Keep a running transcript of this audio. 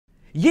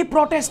ये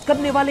प्रोटेस्ट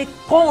करने वाले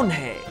कौन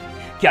हैं?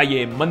 क्या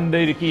ये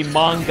मंदिर की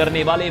मांग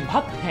करने वाले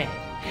भक्त हैं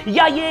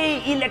या ये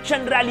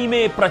इलेक्शन रैली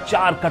में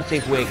प्रचार करते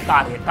हुए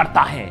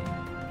कार्यकर्ता हैं?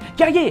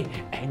 क्या ये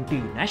एंटी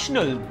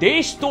नेशनल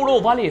देश तोड़ो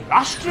वाले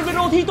राष्ट्र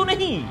विरोधी तो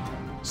नहीं?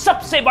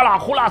 सबसे बड़ा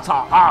खुलासा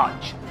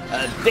आज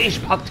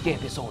देशभक्त के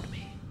एपिसोड में।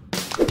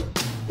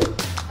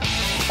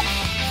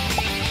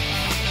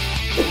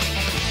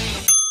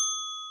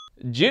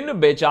 जिन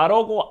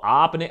बेचारों को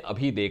आपने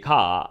अभी देखा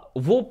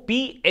वो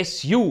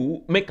पीएसयू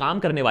में काम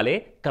करने वाले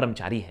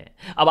कर्मचारी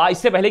हैं। अब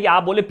इससे पहले कि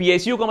आप बोले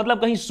पीएसयू का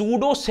मतलब कहीं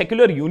सूडो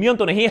सेक्युलर यूनियन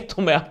तो नहीं है,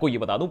 तो मैं आपको यह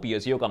बता दूं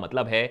पीएसयू का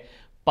मतलब है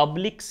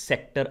पब्लिक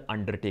सेक्टर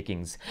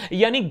अंडरटेकिंग्स,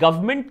 यानी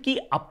गवर्नमेंट की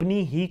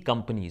अपनी ही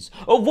कंपनीज,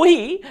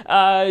 वही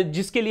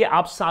जिसके लिए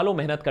आप सालों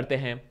मेहनत करते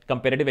हैं,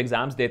 कंपेरेटिव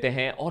एग्जाम्स देते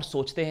हैं और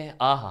सोचते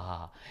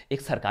हैं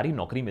एक सरकारी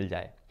नौकरी मिल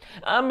जाए।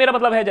 मेरा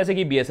मतलब है जैसे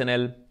कि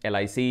बीएसएनएल,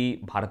 एलआईसी,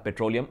 भारत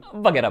पेट्रोलियम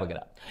वगैरह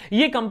वगैरह।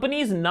 ये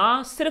कंपनीज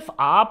ना सिर्फ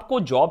आपको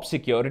जॉब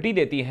सिक्योरिटी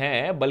देती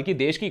हैं बल्कि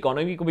देश की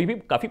इकोनॉमी को भी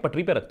काफी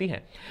पटरी पर रखती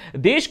हैं।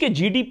 देश के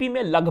जीडीपी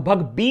में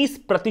लगभग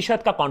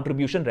 20% का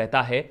कंट्रीब्यूशन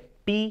रहता है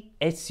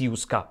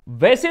पीएसयूज का।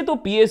 वैसे तो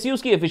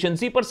पीएसयूज की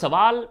एफिशिएंसी पर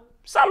सवाल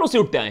सालों से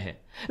उठते आए हैं,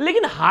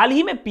 लेकिन हाल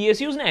ही में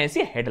पीएसयूज ने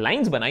ऐसी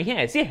हेडलाइंस बनाई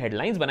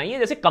हैं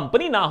जैसे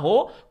कंपनी ना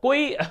हो,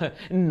 कोई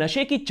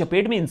नशे की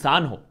चपेट में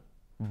इंसान हो।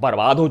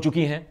 बर्बाद हो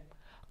चुकी हैं,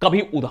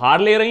 कभी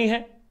उधार ले रही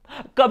हैं,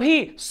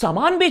 कभी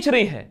सामान बेच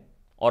रही हैं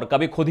और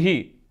कभी खुद ही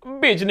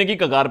बेचने की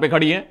कगार पे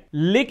खड़ी हैं।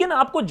 लेकिन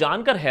आपको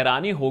जानकर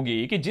हैरानी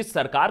होगी कि जिस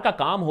सरकार का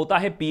काम होता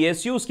है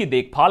पीएसयूज की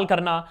देखभाल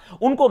करना,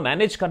 उनको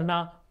मैनेज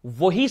करना,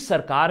 वही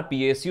सरकार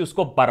पीएसयूज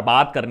को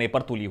बर्बाद करने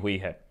पर तुली हुई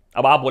है।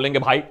 अब आप बोलेंगे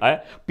भाई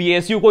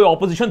पीएसयू कोई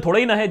ऑपोजिशन थोड़ा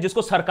ही ना है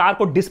जिसको सरकार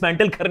को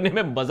डिसमेंटल करने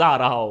में मजा आ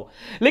रहा हो,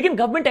 लेकिन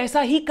गवर्नमेंट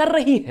ऐसा ही कर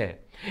रही है।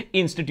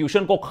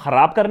 इंस्टीट्यूशन को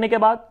खराब करने के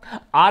बाद,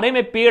 आरे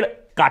में पेड़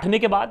काटने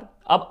के बाद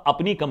अब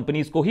अपनी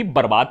कंपनीज को ही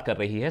बर्बाद कर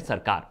रही है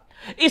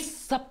सरकार।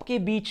 इस सब के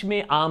बीच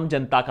में आम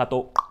जनता का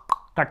तो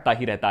कटता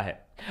ही रहता है।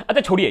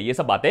 अच्छा छोड़िए ये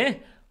सब बातें,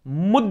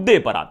 मुद्दे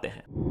पर आते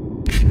हैं।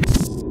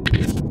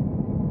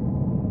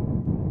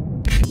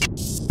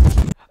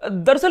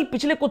 दरअसल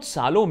पिछले कुछ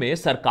सालों में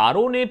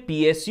सरकारों ने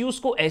पीएसयूज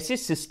को ऐसे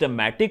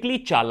सिस्टमैटिकली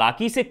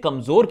चालाकी से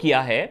कमजोर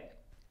किया है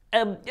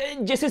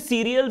जैसे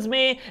सीरियल्स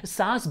में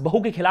सास बहू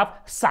के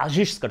खिलाफ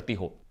साजिश करती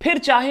हो। फिर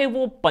चाहे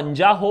वो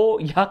पंजा हो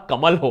या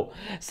कमल हो,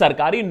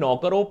 सरकारी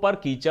नौकरों पर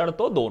कीचड़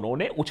तो दोनों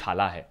ने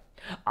उछाला है।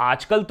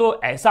 आजकल तो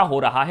ऐसा हो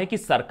रहा है कि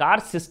सरकार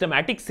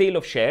सिस्टमैटिक सेल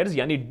ऑफ शेयर्स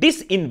यानी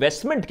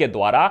डिसइन्वेस्टमेंट के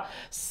द्वारा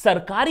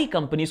सरकारी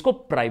कंपनीज को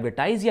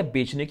प्राइवेटाइज या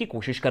बेचने की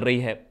कोशिश कर रही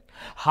है।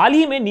 हाल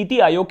ही में नीति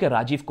आयोग के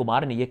राजीव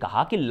कुमार ने यह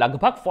कहा कि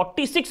लगभग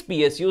 46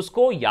 पीएसयूज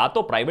को या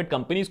तो प्राइवेट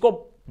कंपनीज को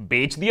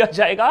बेच दिया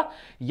जाएगा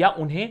या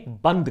उन्हें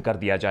बंद कर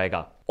दिया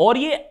जाएगा। और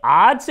ये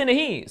आज से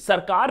नहीं,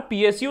 सरकार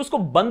पीएसयूज को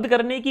बंद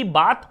करने की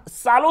बात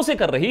सालों से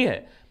कर रही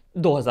है,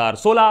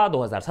 2016,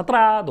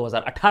 2017,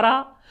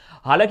 2018।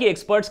 हालांकि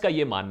एक्सपर्ट्स का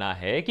यह मानना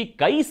है कि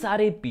कई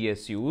सारे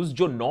पीएसयूज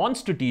जो नॉन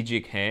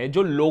स्ट्रेटेजिक हैं,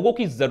 जो लोगों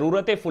की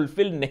जरूरतें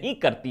फुलफिल नहीं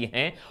करती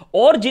हैं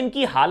और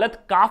जिनकी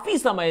हालत काफी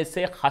समय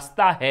से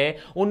खस्ता है,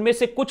 उनमें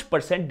से कुछ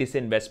परसेंट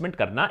डिसइन्वेस्टमेंट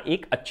करना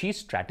एक अच्छी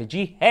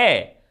स्ट्रैटेजी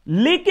है।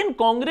 लेकिन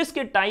कांग्रेस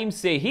के टाइम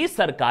से ही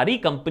सरकारी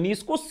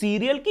कंपनीज को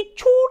सीरियल की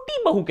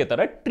छोटी बहू की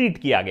तरह ट्रीट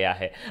किया गया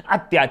है।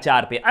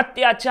 अत्याचार पे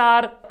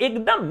अत्याचार,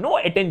 एकदम नो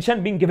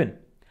अटेंशन बीइंग गिवन।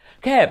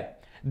 खैर,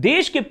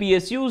 देश के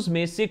पीएसयूज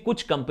में से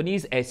कुछ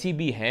कंपनीज ऐसी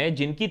भी हैं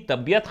जिनकी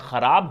तबीयत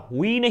खराब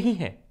हुई नहीं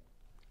है,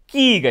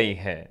 की गई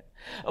है।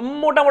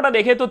 मोटा मोटा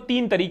देखें तो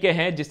 3 तरीके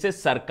हैं जिससे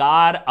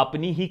सरकार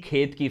अपनी ही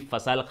खेत की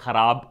फसल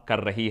खराब कर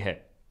रही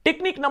है।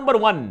 Technique number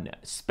 1,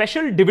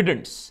 special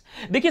dividends.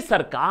 देखिए,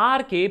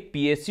 सरकार के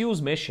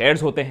पीएसयूज में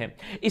शेयर्स होते हैं।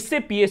 इससे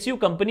पीएसयू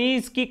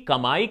कंपनीज की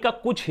कमाई का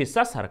कुछ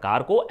हिस्सा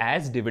सरकार को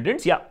एज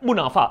डिविडेंड्स या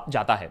मुनाफा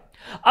जाता है।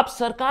 अब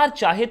सरकार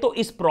चाहे तो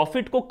इस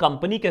प्रॉफिट को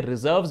कंपनी के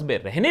रिजर्व्स में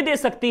रहने दे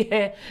सकती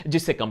है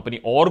जिससे कंपनी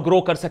और ग्रो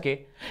कर सके।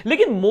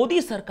 लेकिन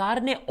मोदी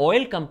सरकार ने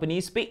ऑयल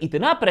कंपनीज पे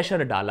इतना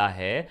प्रेशर डाला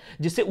है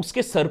जिससे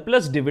उसके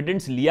सरप्लस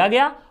डिविडेंड्स लिया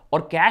गया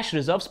और कैश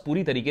रिजर्व्स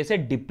पूरी तरीके से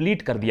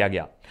डिप्लीट कर दिया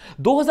गया।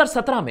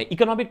 2017 में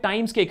इकोनॉमिक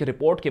टाइम्स के एक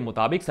रिपोर्ट के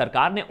मुताबिक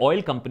सरकार ने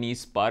ऑयल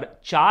कंपनीज पर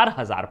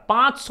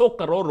 4,500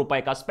 करोड़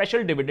रुपए का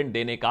स्पेशल डिविडेंड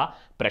देने का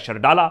प्रेशर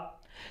डाला।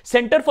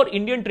 Centre for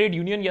Indian trade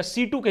union या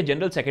C2 के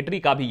जनरल सेक्रेटरी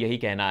का भी यही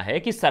कहना है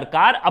कि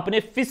सरकार अपने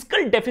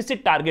फिस्कल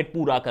डेफिसिट टारगेट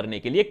पूरा करने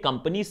के लिए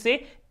कंपनी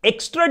से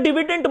एक्स्ट्रा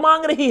डिविडेंड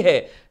मांग रही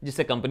है,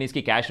 जिससे कंपनीज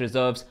की कैश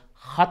रिजर्व्स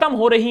खत्म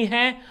हो रही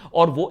हैं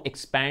और वो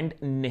एक्सपैंड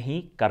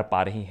नहीं कर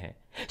पा रही हैं।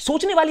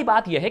 सोचने वाली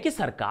बात यह है कि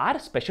सरकार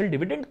स्पेशल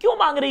डिविडेंड क्यों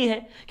मांग रही है,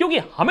 क्योंकि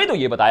हमें तो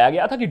यह बताया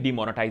गया था कि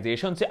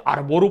डिमोनेटाइजेशन से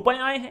अरबों रुपए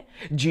आए हैं,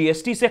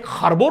 जीएसटी से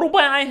खरबों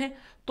रुपए आए हैं,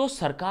 तो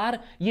सरकार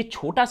यह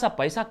छोटा सा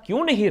पैसा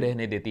क्यों नहीं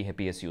रहने देती है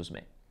पीएसयूज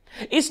में।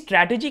 इस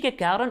स्ट्रैटेजी के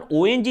कारण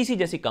ओएनजीसी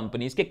जैसी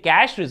कंपनीज के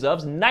कैश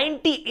रिजर्व्स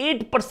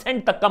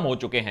 98% तक कम हो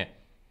चुके हैं।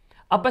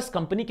 अब बस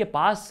कंपनी के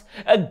पास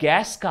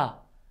गैस का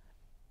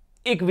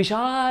एक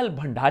विशाल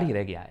भंडार ही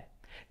रह गया है।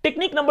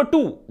 Technique number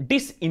 2,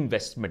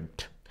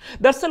 disinvestment.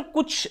 दरअसल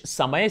कुछ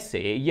समय से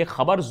यह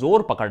खबर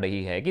जोर पकड़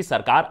रही है कि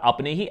सरकार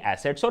अपने ही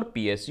एसेट्स और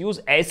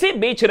पीएसयूज ऐसे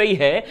बेच रही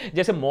है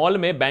जैसे मॉल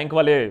में बैंक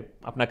वाले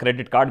अपना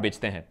क्रेडिट कार्ड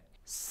बेचते हैं।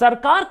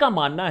 सरकार का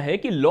मानना है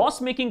कि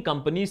लॉस मेकिंग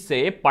कंपनी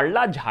से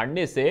पल्ला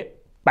झाड़ने से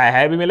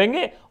पैसे भी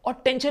मिलेंगे और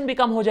टेंशन भी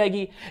कम हो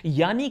जाएगी,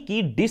 यानी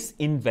कि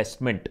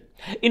डिसइन्वेस्टमेंट।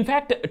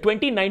 इनफैक्ट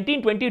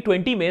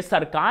 2019-2020 में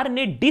सरकार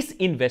ने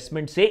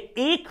डिसइन्वेस्टमेंट से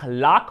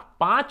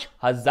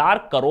 1,05,000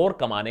 करोड़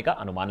कमाने का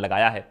अनुमान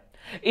लगाया है।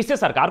 इससे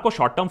सरकार को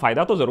शॉर्ट टर्म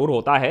फायदा तो जरूर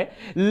होता है,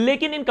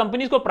 लेकिन इन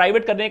कंपनीज को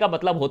प्राइवेट करने का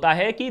मतलब होता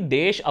है कि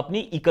देश अपनी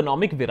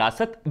इकोनॉमिक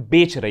विरासत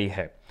बेच रही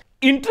है।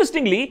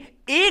 इंटरेस्टिंगली,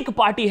 एक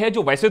पार्टी है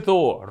जो वैसे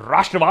तो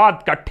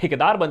राष्ट्रवाद का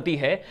ठेकेदार बनती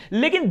है,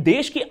 लेकिन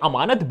देश की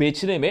अमानत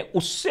बेचने में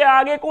उससे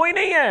आगे कोई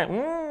नहीं है।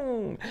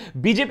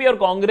 बीजेपी और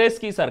कांग्रेस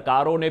की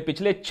सरकारों ने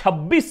पिछले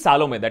 26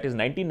 सालों में, दैट इज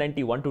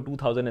 1991 टू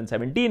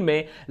 2017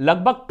 में,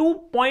 लगभग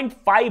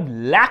 2.5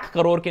 लाख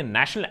करोड़ के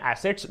नेशनल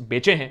एसेट्स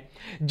बेचे हैं,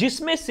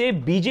 जिसमें से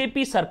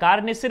बीजेपी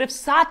सरकार ने सिर्फ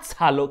 7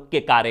 सालों के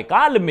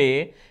कार्यकाल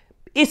में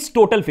इस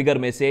टोटल फिगर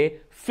में से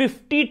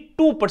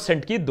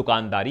 52% की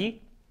दुकानदारी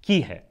की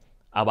है।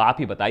 अब आप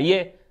ही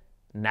बताइए,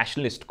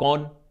 नेशनलिस्ट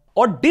कौन?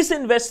 और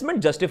डिसइन्वेस्टमेंट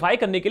जस्टिफाई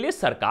करने के लिए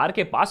सरकार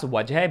के पास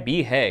वजह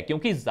भी है,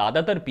 क्योंकि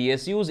ज्यादातर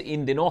पीएसयूज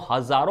इन दिनों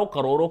हजारों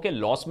करोड़ों के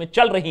लॉस में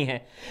चल रही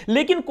हैं।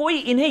 लेकिन कोई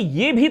इन्हें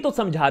यह भी तो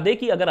समझा दे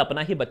कि अगर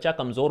अपना ही बच्चा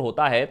कमजोर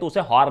होता है तो उसे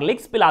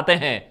हॉर्लिक्स पिलाते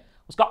हैं,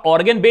 उसका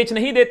ऑर्गन बेच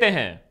नहीं देते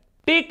हैं।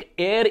 Take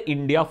air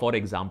India for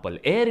example.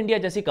 Air India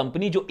जैसी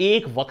कंपनी जो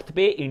एक वक्त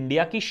पे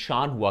इंडिया की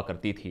शान हुआ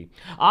करती थी,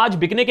 आज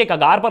बिकने के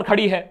कगार पर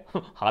खड़ी है।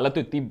 हालत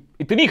तो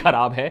इतनी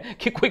खराब है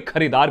कि कोई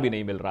खरीदार भी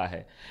नहीं मिल रहा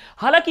है।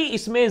 हालांकि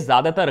इसमें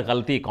ज्यादातर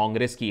गलती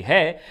कांग्रेस की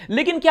है,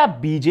 लेकिन क्या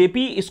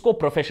बीजेपी इसको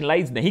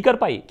प्रोफेशनलाइज नहीं कर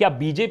पाई? क्या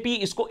बीजेपी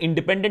इसको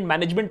इंडिपेंडेंट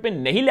मैनेजमेंट में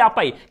नहीं ला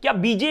पाई? क्या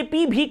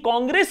बीजेपी भी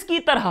कांग्रेस की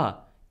तरह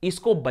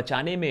इसको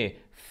बचाने में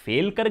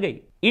फेल कर गई?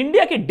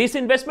 इंडिया के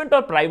डिसइन्वेस्टमेंट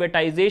और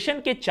प्राइवेटाइजेशन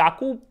के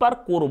चाकू पर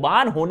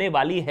कुर्बान होने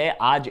वाली है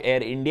आज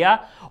एयर इंडिया,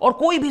 और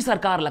कोई भी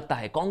सरकार, लगता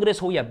है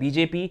कांग्रेस हो या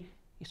बीजेपी,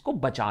 इसको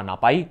बचा ना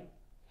पाई।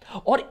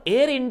 और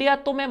एयर इंडिया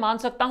तो मैं मान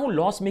सकता हूं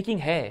लॉस मेकिंग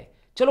है,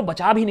 चलो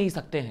बचा भी नहीं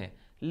सकते हैं,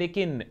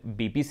 लेकिन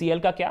बीपीसीएल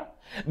का क्या?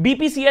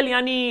 बीपीसीएल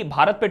यानी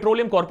भारत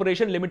पेट्रोलियम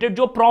कॉर्पोरेशन लिमिटेड,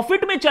 जो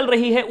प्रॉफिट में चल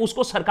रही है,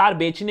 उसको सरकार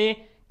बेचने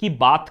की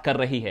बात कर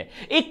रही है।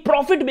 एक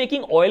प्रॉफिट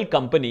मेकिंग ऑयल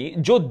कंपनी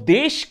जो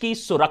देश की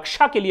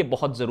सुरक्षा के लिए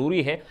बहुत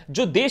जरूरी है,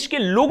 जो देश के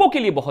लोगों के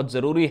लिए बहुत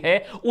जरूरी है,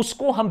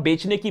 उसको हम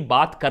बेचने की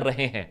बात कर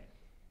रहे हैं।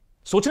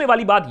 सोचने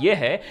वाली बात यह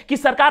है कि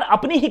सरकार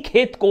अपनी ही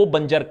खेत को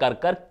बंजर कर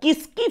कर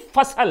किसकी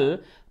फसल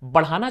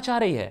बढ़ाना चाह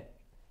रही है?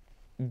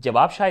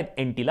 जवाब शायद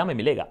एंटीला में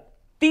मिलेगा।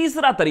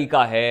 तीसरा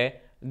तरीका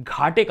है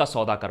घाटे का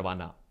सौदा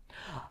करवाना।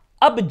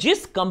 अब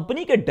जिस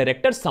कंपनी के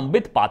डायरेक्टर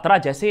संबित पात्रा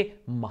जैसे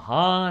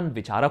महान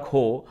विचारक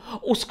हो,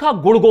 उसका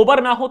गुड़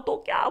गोबर ना हो तो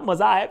क्या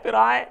मजा आए फिर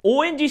आए।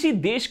 ओएनजीसी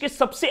देश के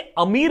सबसे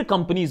अमीर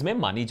कंपनीज में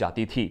मानी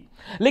जाती थी,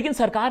 लेकिन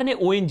सरकार ने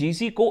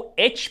ओएनजीसी को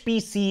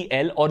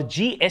एचपीसीएल और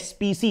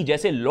जीएसपीसी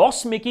जैसे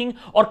लॉस मेकिंग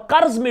और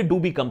कर्ज में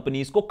डूबी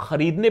कंपनीज को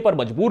खरीदने पर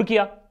मजबूर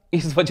किया।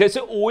 इस वजह से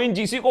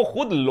ओएनजीसी को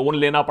खुद लोन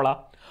लेना पड़ा,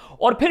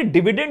 और फिर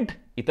डिविडेंड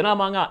इतना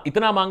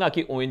मांगा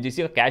कि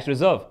ओएनजीसी का कैश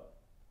रिजर्व,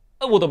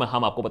 वो तो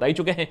हम आपको बता ही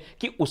चुके हैं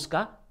कि उसका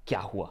क्या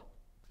हुआ।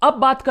 अब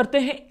बात करते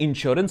हैं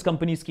इंश्योरेंस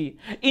कंपनीज की।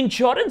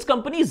 इंश्योरेंस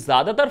कंपनी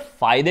ज्यादातर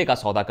फायदे का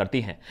सौदा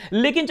करती हैं,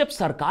 लेकिन जब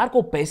सरकार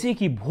को पैसे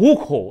की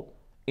भूख हो,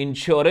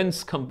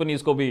 इंश्योरेंस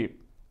कंपनीज को भी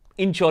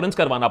इंश्योरेंस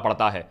करवाना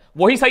पड़ता है।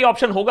 वही सही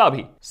ऑप्शन होगा।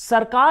 अभी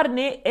सरकार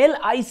ने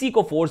एलआईसी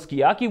को फोर्स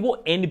किया कि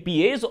वो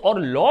एनपीएस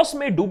और लॉस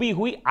में डूबी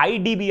हुई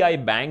आईडीबीआई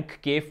बैंक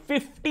के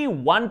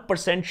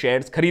 51%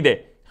 शेयर्स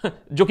खरीदे,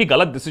 जो कि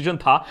गलत डिसीजन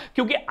था,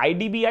 क्योंकि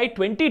आईडीबीआई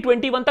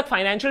 2021 तक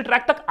फाइनेंशियल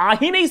ट्रैक तक आ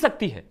ही नहीं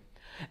सकती है।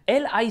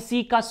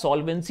 एलआईसी का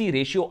सॉल्वेंसी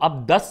रेशियो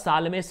अब 10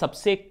 साल में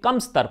सबसे कम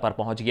स्तर पर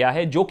पहुंच गया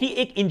है, जो कि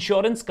एक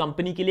इंश्योरेंस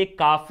कंपनी के लिए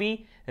काफी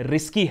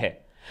रिस्की है।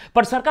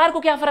 पर सरकार को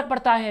क्या फर्क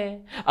पड़ता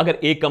है? अगर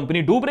एक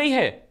कंपनी डूब रही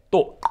है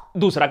तो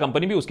दूसरा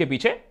कंपनी भी उसके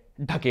पीछे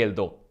ढकेल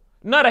दो,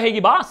 न रहेगी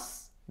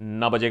बास,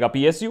 न बजेगा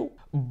पीएसयू।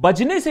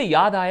 बजने से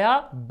याद आया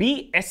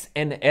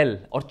बीएसएनएल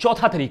और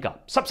चौथा तरीका,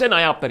 सबसे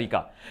नायाब तरीका,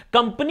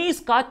 कंपनीज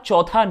का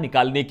चौथा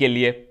निकालने के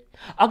लिए।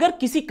 अगर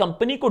किसी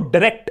कंपनी को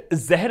डायरेक्ट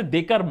जहर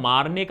देकर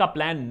मारने का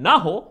प्लान ना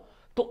हो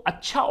तो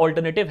अच्छा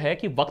ऑल्टरनेटिव है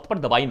कि वक्त पर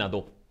दवाई ना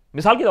दो।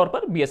 मिसाल के तौर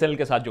पर बीएसएनएल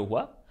के साथ जो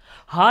हुआ,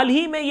 हाल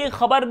ही में यह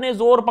खबर ने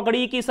जोर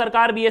पकड़ी कि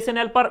सरकार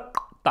बीएसएनएल पर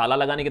ताला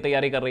लगाने की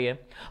तैयारी कर रही है।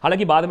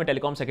 हालांकि बाद में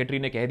टेलीकॉम सेक्रेटरी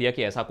ने कह दिया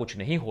कि ऐसा कुछ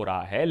नहीं हो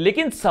रहा है,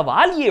 लेकिन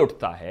सवाल यह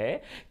उठता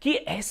है कि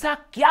ऐसा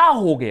क्या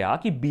हो गया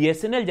कि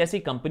बीएसएनएल जैसी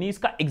कंपनीज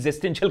का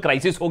एग्जिस्टेंशियल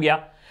क्राइसिस हो गया?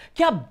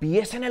 क्या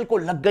बीएसएनएल को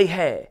लग गई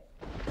है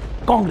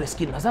कांग्रेस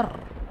की नजर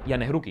या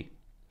नेहरू की?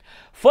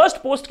 फर्स्ट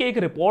पोस्ट के एक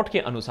रिपोर्ट के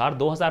अनुसार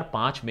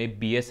 2005 में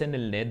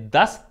बीएसएनएल ने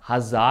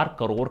 10,000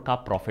 करोड़ का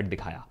प्रॉफिट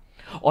दिखाया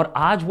और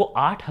आज वो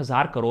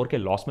 8,000 करोड़ के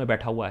लॉस में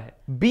बैठा हुआ है।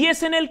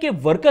 बीएसएनएल के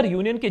वर्कर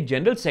यूनियन के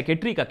जनरल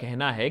सेक्रेटरी का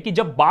कहना है कि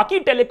जब बाकी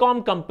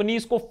टेलीकॉम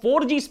कंपनीज को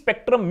 4G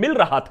स्पेक्ट्रम मिल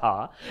रहा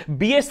था,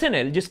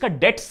 बीएसएनएल जिसका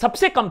डेट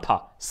सबसे कम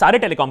था सारे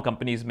टेलीकॉम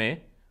कंपनीज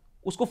में,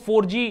 उसको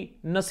 4G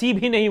नसीब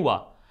ही नहीं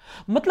हुआ।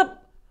 मतलब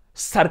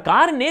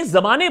सरकार ने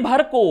जमाने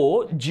भर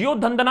को जियो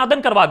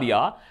धन-धनादन करवा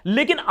दिया,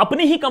 लेकिन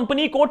अपनी ही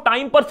कंपनी को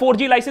टाइम पर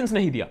 4G लाइसेंस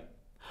नहीं दिया।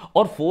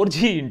 और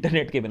 4G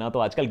इंटरनेट के बिना तो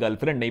आजकल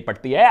गर्लफ्रेंड नहीं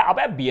पटती है।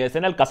 अब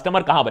BSNL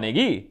कस्टमर कहां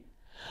बनेगी?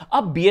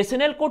 अब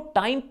BSNL को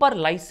टाइम पर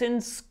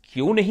लाइसेंस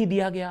क्यों नहीं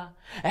दिया गया?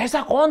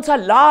 ऐसा कौन सा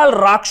लाल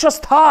राक्षस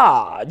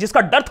था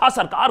जिसका डर था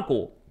सरकार को?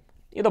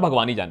 ये तो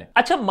भगवान ही जाने।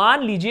 अच्छा,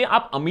 मान लीजिए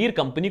आप अमीर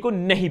कंपनी को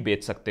नहीं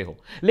बेच सकते हो,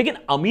 लेकिन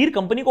अमीर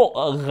कंपनी को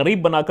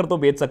गरीब बनाकर तो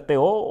बेच सकते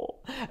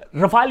हो।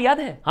 रफाल याद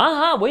है?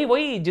 हाँ,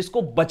 वही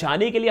जिसको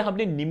बचाने के लिए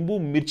हमने नींबू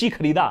मिर्ची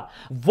खरीदा,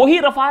 वही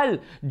रफाल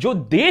जो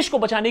देश को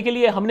बचाने के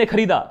लिए हमने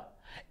खरीदा।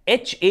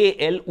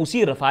 HAL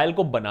उसी रफाल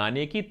को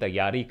बनाने की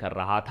तैयारी कर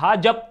रहा था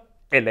जब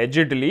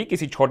एलिजिडली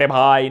किसी छोटे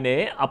भाई ने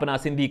अपना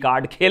सिंधी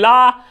कार्ड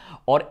खेला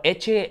और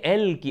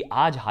HAL की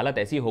आज हालत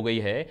ऐसी हो गई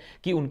है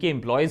कि उनके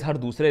एम्प्लॉयज हर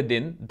दूसरे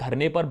दिन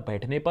धरने पर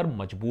बैठने पर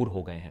मजबूर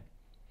हो गए हैं।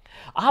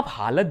 आप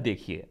हालत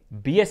देखिए,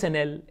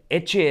 BSNL,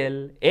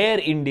 HAL, एयर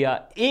इंडिया,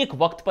 एक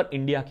वक्त पर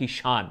इंडिया की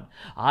शान,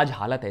 आज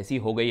हालत ऐसी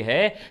हो गई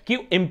है कि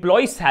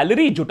एम्प्लॉय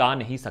सैलरी जुटा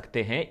नहीं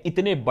सकते हैं,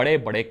 इतने बड़े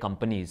बड़े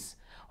कंपनीज।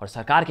 और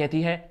सरकार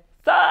कहती है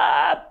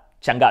सब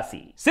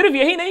चंगासी। सिर्फ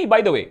यही नहीं,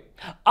 बाय द वे,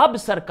 अब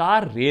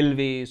सरकार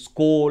रेलवे,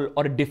 कोल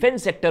और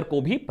डिफेंस सेक्टर को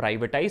भी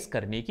प्राइवेटाइज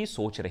करने की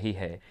सोच रही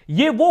है।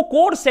 ये वो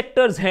कोर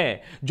सेक्टर्स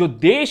हैं जो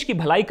देश की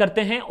भलाई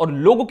करते हैं और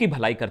लोगों की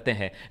भलाई करते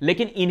हैं,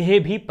 लेकिन इन्हें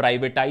भी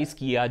प्राइवेटाइज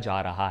किया जा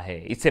रहा है।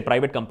 इससे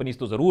प्राइवेट कंपनीज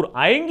तो जरूर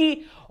आएंगी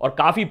और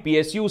काफी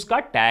PSUs का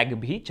टैग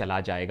भी चला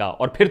जाएगा।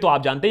 और फिर तो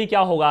आप जानते ही क्या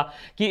होगा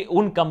कि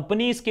उन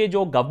कंपनीज के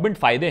जो गवर्नमेंट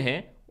फायदे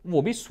हैं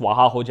वो भी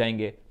स्वाहा हो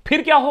जाएंगे।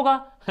 फिर क्या होगा?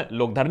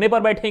 लोग धरने पर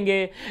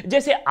बैठेंगे,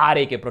 जैसे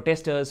RA के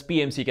प्रोटेस्टर्स,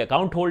 PMC के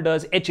अकाउंट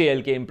होल्डर्स,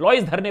 HAL के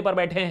एम्प्लॉयज धरने पर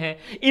बैठे हैं।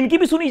 इनकी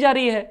भी सुनी जा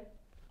रही है,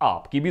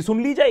 आपकी भी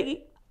सुन ली जाएगी।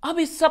 अब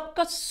इस सब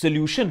का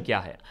सोल्यूशन क्या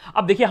है?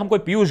 अब देखिए, हम कोई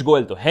पीयूष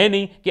गोयल तो है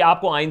नहीं कि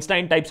आपको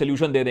आइंस्टाइन टाइप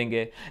सोल्यूशन दे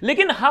देंगे,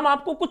 लेकिन हम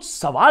आपको कुछ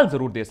सवाल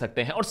जरूर दे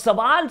सकते हैं और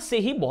सवाल से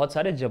ही बहुत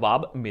सारे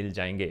जवाब मिल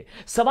जाएंगे।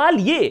 सवाल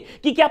ये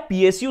कि क्या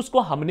PSUs को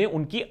हमने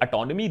उनकी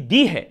ऑटोनॉमी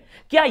दी है?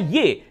 क्या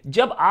ये,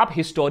 जब आप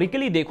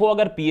हिस्टोरिकली देखो,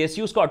 अगर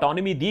PSUs को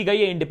ऑटोनॉमी दी गई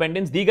है,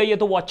 इंडिपेंडेंस दी गई है,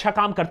 तो वो अच्छा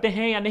काम करते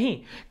हैं या नहीं?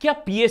 क्या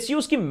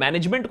PSUs की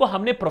मैनेजमेंट को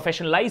हमने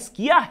प्रोफेशनलाइज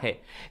किया है?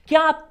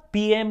 क्या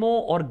PMO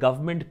और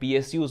गवर्नमेंट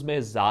PSUs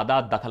में ज्यादा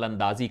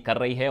दखलंदाजी कर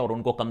रही है और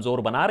उनको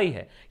कमजोर बना रही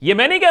है? ये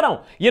मैं नहीं कह रहा हूं,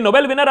 ये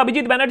नोबेल विनर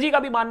अभिजीत बनर्जी का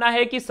भी मानना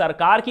है कि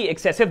सरकार की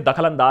एक्सेसिव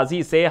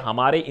दखलंदाजी से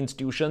हमारे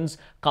इंस्टीट्यूशंस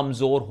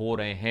कमजोर हो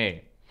रहे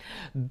हैं।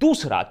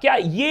 दूसरा, क्या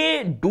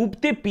ये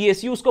डूबते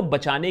PSUs को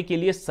बचाने के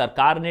लिए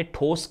सरकार ने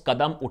ठोस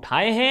कदम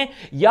उठाए हैं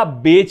या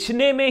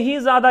बेचने में ही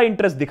ज्यादा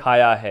इंटरेस्ट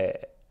दिखाया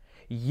है?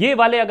 ये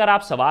वाले अगर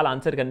आप सवाल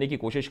आंसर करने की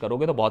कोशिश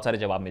करोगे तो बहुत सारे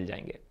जवाब मिल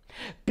जाएंगे।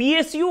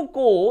 PSU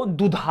को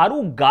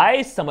दुधारू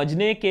गाय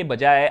समझने के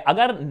बजाय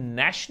अगर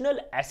नेशनल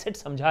एसेट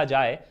समझा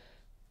जाए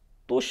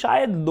तो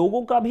शायद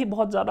लोगों का भी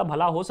बहुत ज्यादा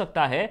भला हो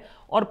सकता है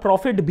और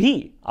प्रॉफिट भी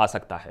आ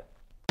सकता है।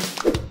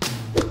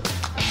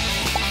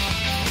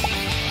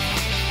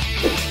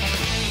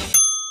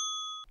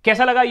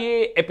 कैसा लगा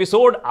ये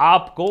एपिसोड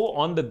आपको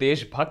ऑन द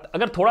देशभक्त?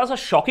 अगर थोड़ा सा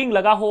शॉकिंग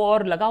लगा हो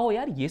और लगा हो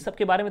यार ये सब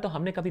के बारे में तो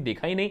हमने कभी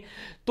देखा ही नहीं,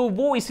 तो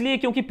वो इसलिए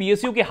क्योंकि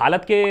PSU की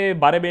हालत के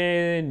बारे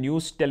में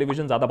न्यूज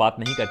टेलीविजन ज्यादा बात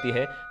नहीं करती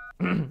है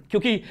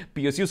क्योंकि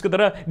PSUs की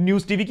तरह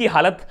न्यूज टीवी की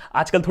हालत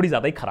आजकल थोड़ी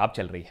ज्यादा ही खराब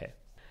चल रही है।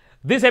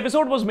 This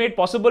episode was made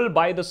possible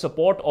by the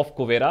support of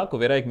Kuvera.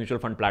 Kuvera एक म्यूचुअल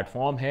फंड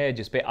प्लेटफॉर्म है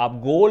जिसपे आप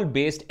गोल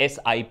बेस्ड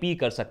SIP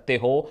कर सकते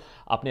हो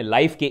अपने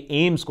लाइफ के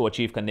एम्स को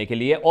अचीव करने के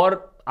लिए,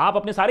 और आप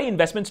अपने सारे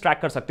इन्वेस्टमेंट्स ट्रैक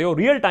कर सकते हो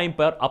रियल टाइम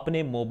पर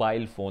अपने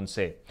मोबाइल फोन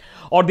से।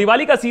 और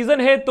दिवाली का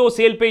सीजन है तो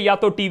सेल पे या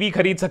तो टीवी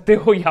खरीद सकते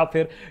हो या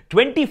फिर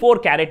 24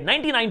 कैरेट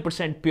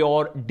 99%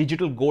 प्योर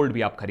डिजिटल गोल्ड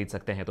भी आप खरीद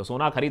सकते हैं। तो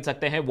सोना खरीद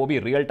सकते हैं, वो भी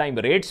रियल टाइम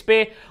रेट्स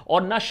पे,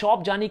 और ना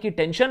शॉप जाने की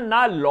टेंशन,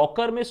 ना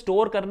लॉकर में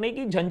स्टोर करने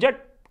की झंझट।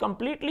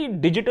 Completely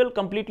digital,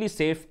 completely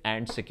safe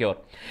and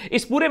secure.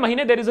 इस पूरे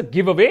महीने there is a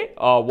give away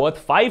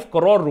worth 5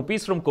 crore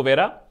rupees from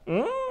Kuvera.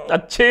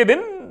 अच्छे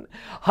दिन,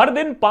 हर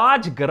दिन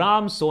 5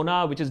 ग्राम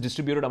सोना which is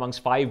distributed amongst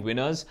 5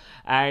 winners,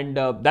 and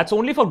that's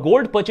only for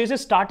gold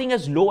purchases starting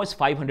as low as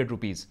 500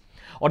 rupees.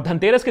 और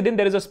धनतेरस के दिन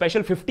there is a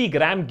special 50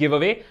 gram give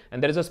away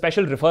and there is a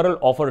special referral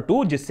offer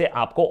to, जिससे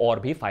आपको और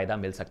भी फायदा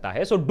मिल सकता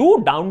है। So do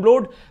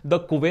download the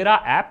Kuvera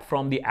app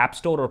from the app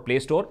store और प्ले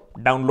स्टोर।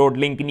 डाउनलोड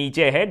लिंक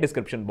नीचे है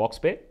डिस्क्रिप्शन बॉक्स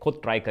पे, खुद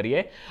ट्राई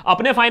करिए,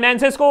 अपने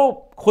फाइनेंसेस को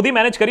खुद ही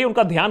मैनेज करिए,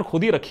 उनका ध्यान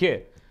खुद ही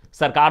रखिए।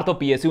 सरकार तो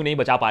PSU नहीं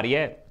बचा पा रही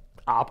है,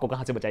 आपको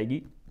कहां से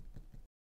बचाएगी?